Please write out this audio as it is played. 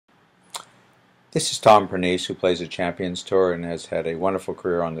This is Tom Pernice, who plays the Champions Tour and has had a wonderful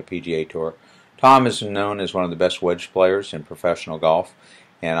career on the PGA Tour. Tom is known as one of the best wedge players in professional golf,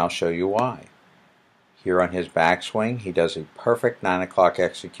 and I'll show you why. Here on his backswing, he does a perfect 9 o'clock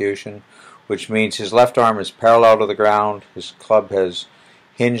execution, which means his left arm is parallel to the ground, his club has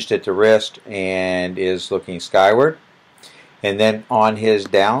hinged at the wrist and is looking skyward. And then on his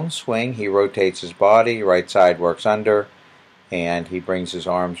downswing, he rotates his body, right side works under, and he brings his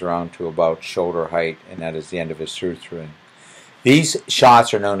arms around to about shoulder height, and that is the end of his through swing. These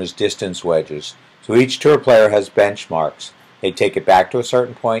shots are known as distance wedges. So each tour player has benchmarks. They take it back to a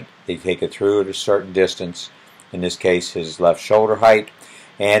certain point, they take it through at a certain distance, in this case his left shoulder height,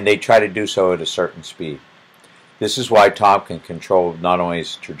 and they try to do so at a certain speed. This is why Tom can control not only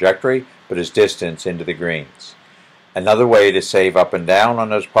his trajectory, but his distance into the greens. Another way to save up and down on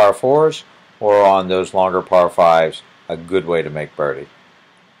those par 4s or on those longer par 5s, a good way to make birdie.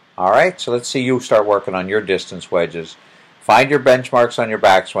 Alright, so let's see you start working on your distance wedges. Find your benchmarks on your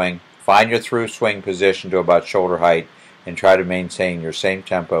backswing, find your through swing position to about shoulder height, and try to maintain your same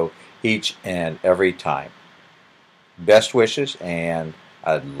tempo each and every time. Best wishes, and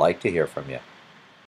I'd like to hear from you.